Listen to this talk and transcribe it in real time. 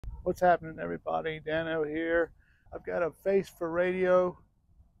What's happening, everybody? Dano here. I've got a face for radio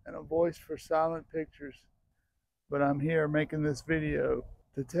and a voice for silent pictures, but I'm here making this video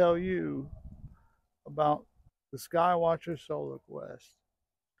to tell you about the SkyWatcher SolarQuest.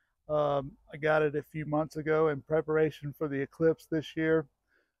 I got it a few months ago in preparation for the eclipse this year.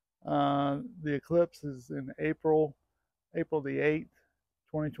 The eclipse is in April the 8th,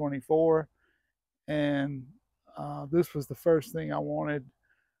 2024, and this was the first thing I wanted.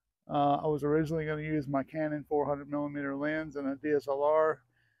 I was originally going to use my Canon 400mm lens and a DSLR,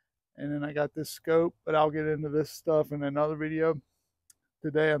 and then I got this scope, but I'll get into this stuff in another video.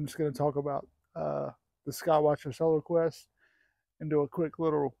 Today I'm just going to talk about the SkyWatcher SolarQuest and do a quick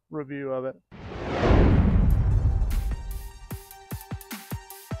little review of it.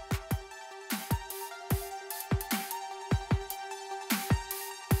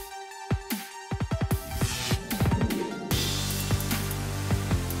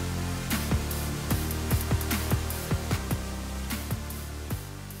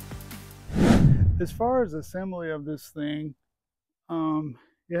 As far as assembly of this thing, you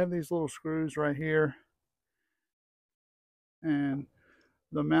have these little screws right here, and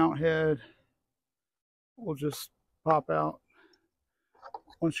the mount head will just pop out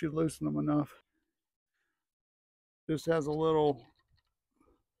once you loosen them enough. Just has a little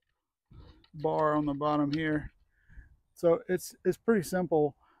bar on the bottom here, so it's pretty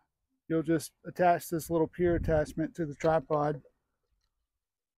simple. You'll just attach this little pier attachment to the tripod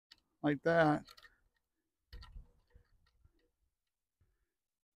like that,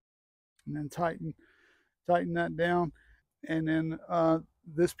 and then tighten that down, and then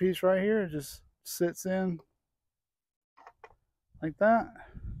this piece right here just sits in like that,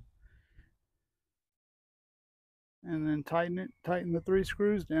 and then tighten the 3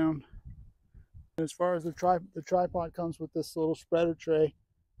 screws down. As far as the tripod comes with this little spreader tray.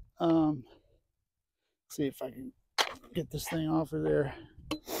 See if I can get this thing off of there.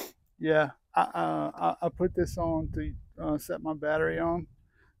 Yeah, I put this on to set my battery on.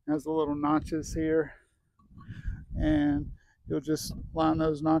 It has the little notches here, and you'll just line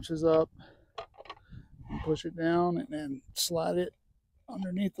those notches up and push it down, and then slide it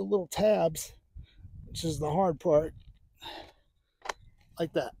underneath the little tabs, which is the hard part,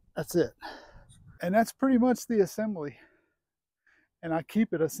 like that. That's it, and that's pretty much the assembly. And I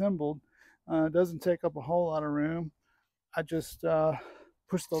keep it assembled. It doesn't take up a whole lot of room. I just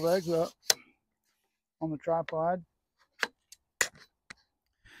push the legs up on the tripod,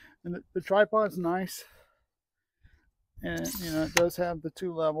 and the tripod's nice, and it does have the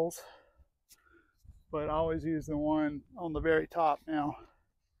 2 levels, but I always use the one on the very top now.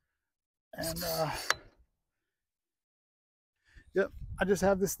 And yep, I just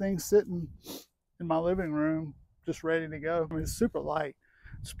have this thing sitting in my living room just ready to go. I mean, it's super light.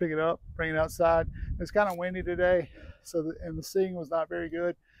 Just pick it up, bring it outside. It's kind of windy today, so and the seeing was not very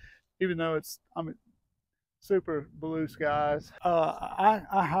good, even though I mean, super blue skies. I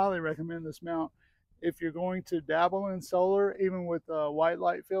highly recommend this mount if you're going to dabble in solar, even with white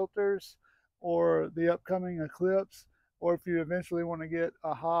light filters or the upcoming eclipse, or if you eventually want to get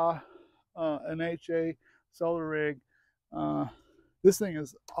an HA solar rig. This thing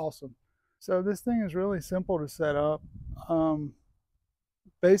is awesome. So this thing is really simple to set up.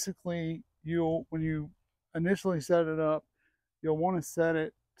 Basically, when you initially set it up, you'll want to set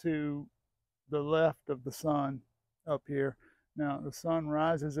it to the left of the sun up here. Now the sun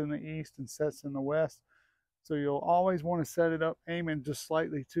rises in the east and sets in the west, so you'll always want to set it up aiming just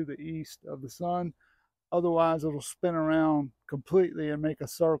slightly to the east of the sun. Otherwise it'll spin around completely and make a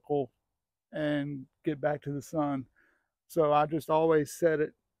circle and get back to the sun. So I just always set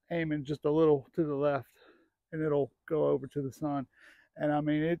it aiming just a little to the left, and it'll go over to the sun. And I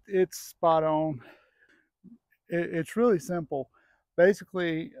mean, it's spot on. It's really simple.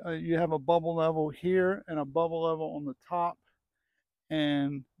 Basically, you have a bubble level here and a bubble level on the top,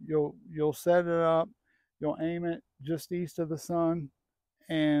 and you'll set it up. You'll aim it just east of the sun,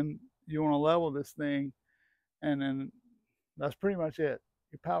 and you want to level this thing, and then that's pretty much it.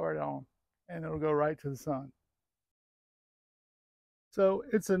 You power it on, and it'll go right to the sun. So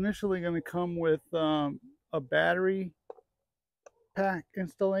it's initially going to come with a battery pack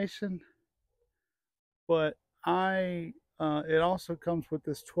installation, but it also comes with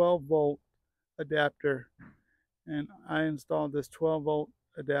this 12-volt adapter, and I installed this 12-volt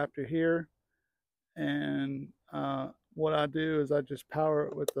adapter here. And what I do is I just power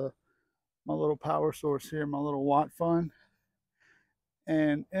it with my little power source here, my little watt fun.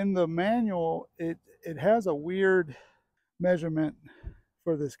 And in the manual, it has a weird measurement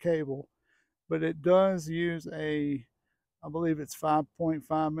for this cable, but it does use a I believe it's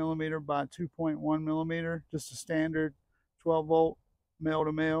 5.5 millimeter by 2.1 millimeter, just a standard 12 volt male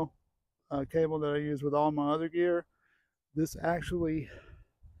to male cable that I use with all my other gear. This actually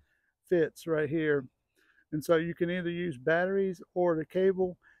fits right here. And so you can either use batteries or the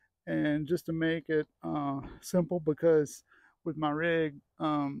cable. And just to make it simple, because with my rig,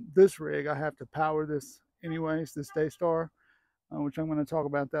 this rig, I have to power this anyways, this Daystar, which I'm going to talk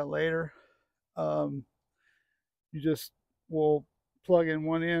about that later. Um, you just will plug in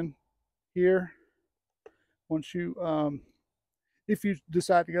one in here once you, if you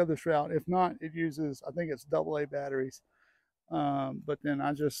decide to go this route. If not, it uses, I think it's AA batteries. But then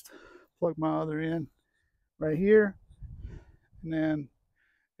I just plug my other in right here, and then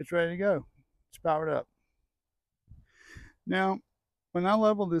it's ready to go. It's powered up. Now, when I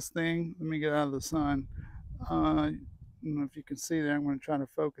level this thing, let me get out of the sun. I don't know if you can see there. I'm going to try to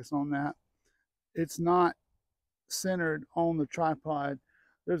focus on that. It's not centered on the tripod.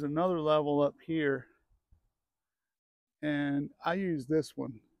 There's another level up here, and I use this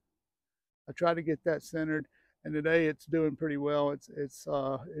one. I try to get that centered, and today it's doing pretty well. It's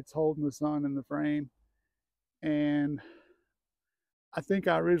holding the sun in the frame, and I think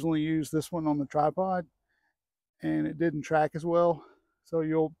I originally used this one on the tripod, and it didn't track as well. So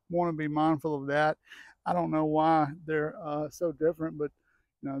you'll want to be mindful of that. I don't know why they're so different, but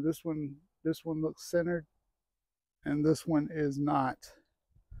you know, this one looks centered, and this one is not.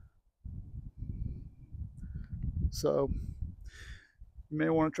 So you may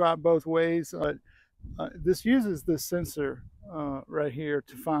want to try it both ways. But this uses this sensor right here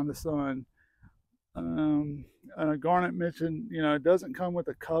to find the sun. Garnet mentioned, you know, it doesn't come with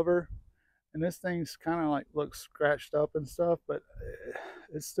a cover, and this thing's kind of like looks scratched up and stuff, but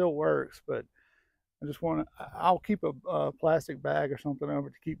it still works. But I just want to, I'll keep a plastic bag or something over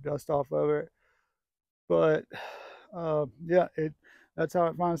to keep dust off of it. But yeah, that's how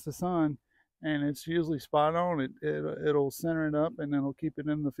it finds the sun, and it's usually spot on. It'll center it up, and then it'll keep it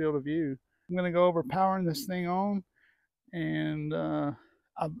in the field of view. I'm going to go over powering this thing on, and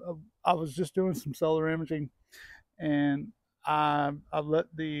I was just doing some solar imaging, and I let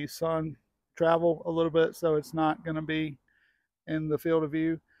the sun travel a little bit, so it's not going to be in the field of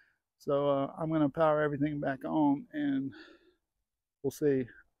view. So I'm going to power everything back on, and we'll see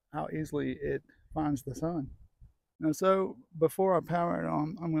how easily it finds the sun. Now, so before I power it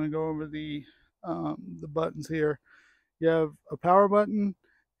on, I'm going to go over the buttons here. You have a power button,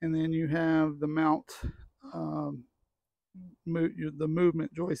 and then you have the mount, the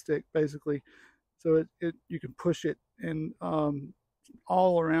movement joystick, basically. So you can push it in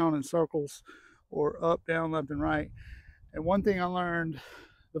all around in circles, or up, down, left, and right. And one thing I learned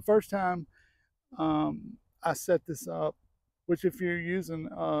the first time I set this up, which if you're using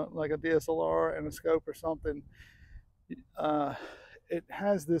like a DSLR and a scope or something, it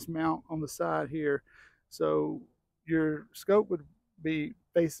has this mount on the side here. So your scope would be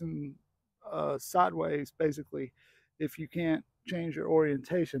facing sideways, basically, if you can't change your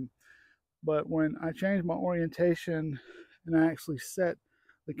orientation. But when I changed my orientation and I actually set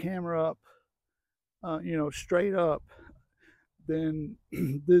the camera up, you know, straight up, then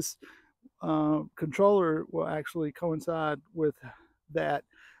this controller will actually coincide with that.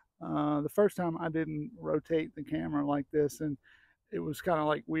 The first time I didn't rotate the camera like this, and it was kind of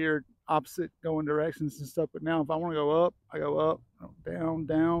like weird opposite going directions and stuff. But now if I want to go up, I go up, down,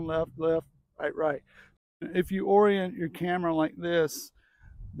 down, left, left, right, right. If you orient your camera like this,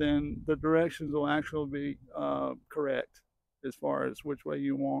 then the directions will actually be correct as far as which way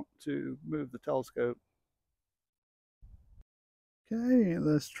you want to move the telescope. Okay,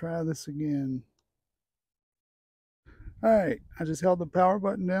 let's try this again. All right, I just held the power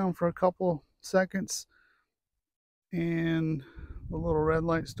button down for a couple seconds, and the little red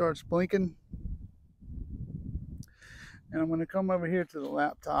light starts blinking. And I'm going to come over here to the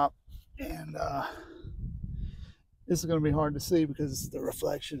laptop, and this is going to be hard to see because it's the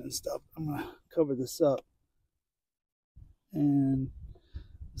reflection and stuff. I'm going to cover this up and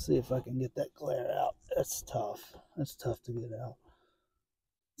see if I can get that glare out. That's tough. That's tough to get out.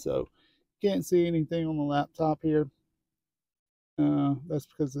 So can't see anything on the laptop here. That's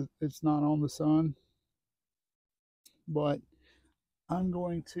because it's not on the sun. But I'm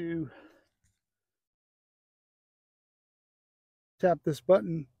going to tap this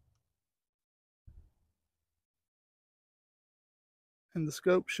button, and the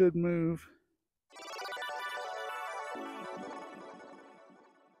scope should move.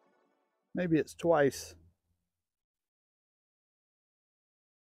 Maybe it's twice.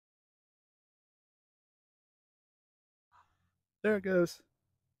 There it goes.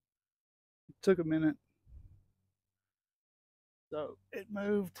 It took a minute. So it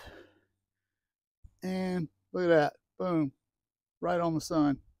moved, and look at that, boom, right on the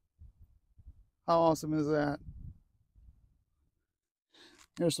sun. How awesome is that?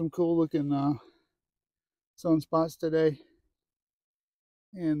 There's some cool looking sunspots today,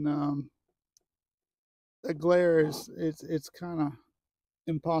 and the glare is it's kind of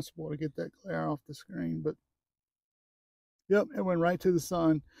impossible to get that glare off the screen, but yep, it went right to the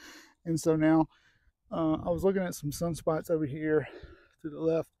sun. And so now I was looking at some sunspots over here to the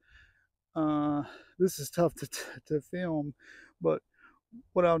left. This is tough to film, but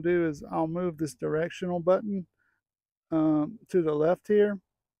what I'll do is I'll move this directional button to the left here,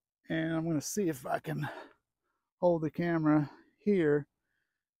 and I'm going to see if I can hold the camera here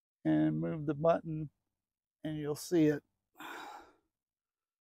and move the button, and you'll see it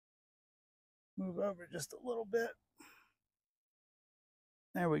move over just a little bit.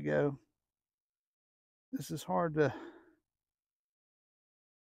 There we go. This is hard to...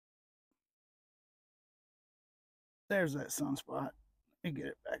 There's that sunspot. Let me get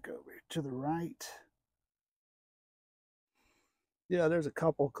it back over to the right. Yeah, there's a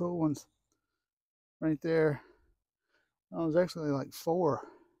couple cool ones right there. Oh, there's actually like 4.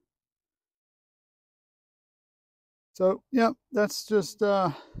 So, yeah, that's just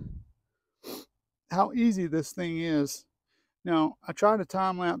how easy this thing is. Now, I tried a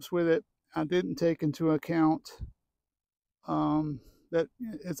time lapse with it. I didn't take into account that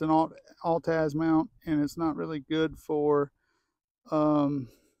it's an alt-az mount, and it's not really good for time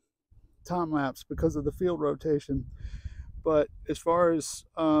lapse because of the field rotation. But as far as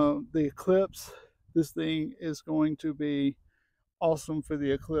the eclipse, this thing is going to be awesome for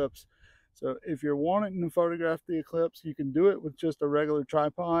the eclipse. So if you're wanting to photograph the eclipse, you can do it with just a regular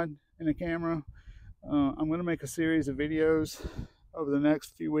tripod and a camera. I'm going to make a series of videos over the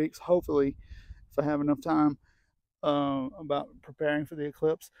next few weeks, hopefully, if I have enough time, about preparing for the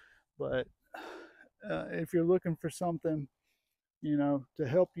eclipse. But if you're looking for something, you know, to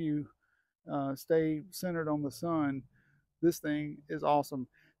help you stay centered on the sun, this thing is awesome.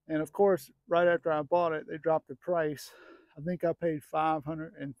 And of course, right after I bought it, they dropped the price. I think I paid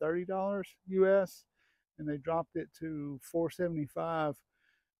 $530 US, and they dropped it to $475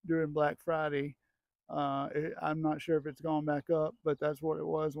 during Black Friday. I'm not sure if it's gone back up, but that's what it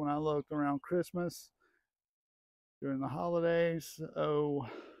was when I looked around Christmas during the holidays. Oh,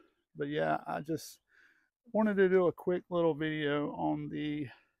 but yeah, I just wanted to do a quick little video on the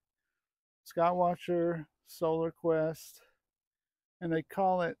SkyWatcher SolarQuest, and they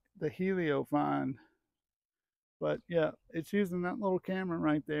call it the Heliofine. But yeah, it's using that little camera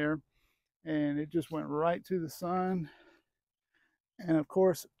right there, and it just went right to the sun. And of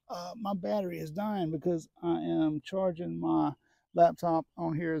course, my battery is dying because I am charging my laptop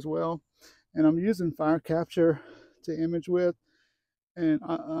on here as well, and I'm using fire capture to image with. And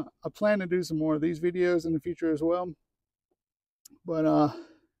I plan to do some more of these videos in the future as well. But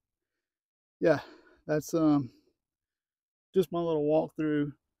yeah, that's just my little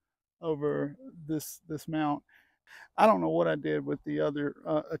walkthrough over this mount. I don't know what I did with the other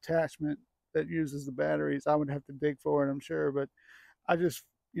attachment that uses the batteries. I would have to dig for it, I'm sure, but I just,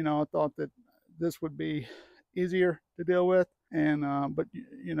 you know, I thought that this would be easier to deal with. And but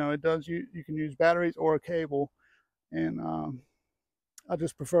you know, it does, you can use batteries or a cable, and I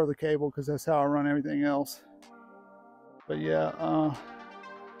just prefer the cable because that's how I run everything else. But yeah,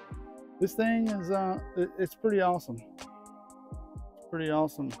 this thing is it's pretty awesome. It's pretty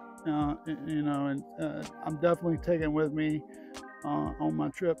awesome. You know, and I'm definitely taking with me on my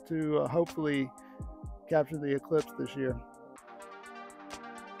trip to hopefully capture the eclipse this year.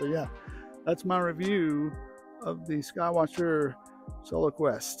 So yeah, that's my review of the SkyWatcher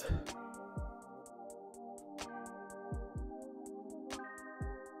SolarQuest.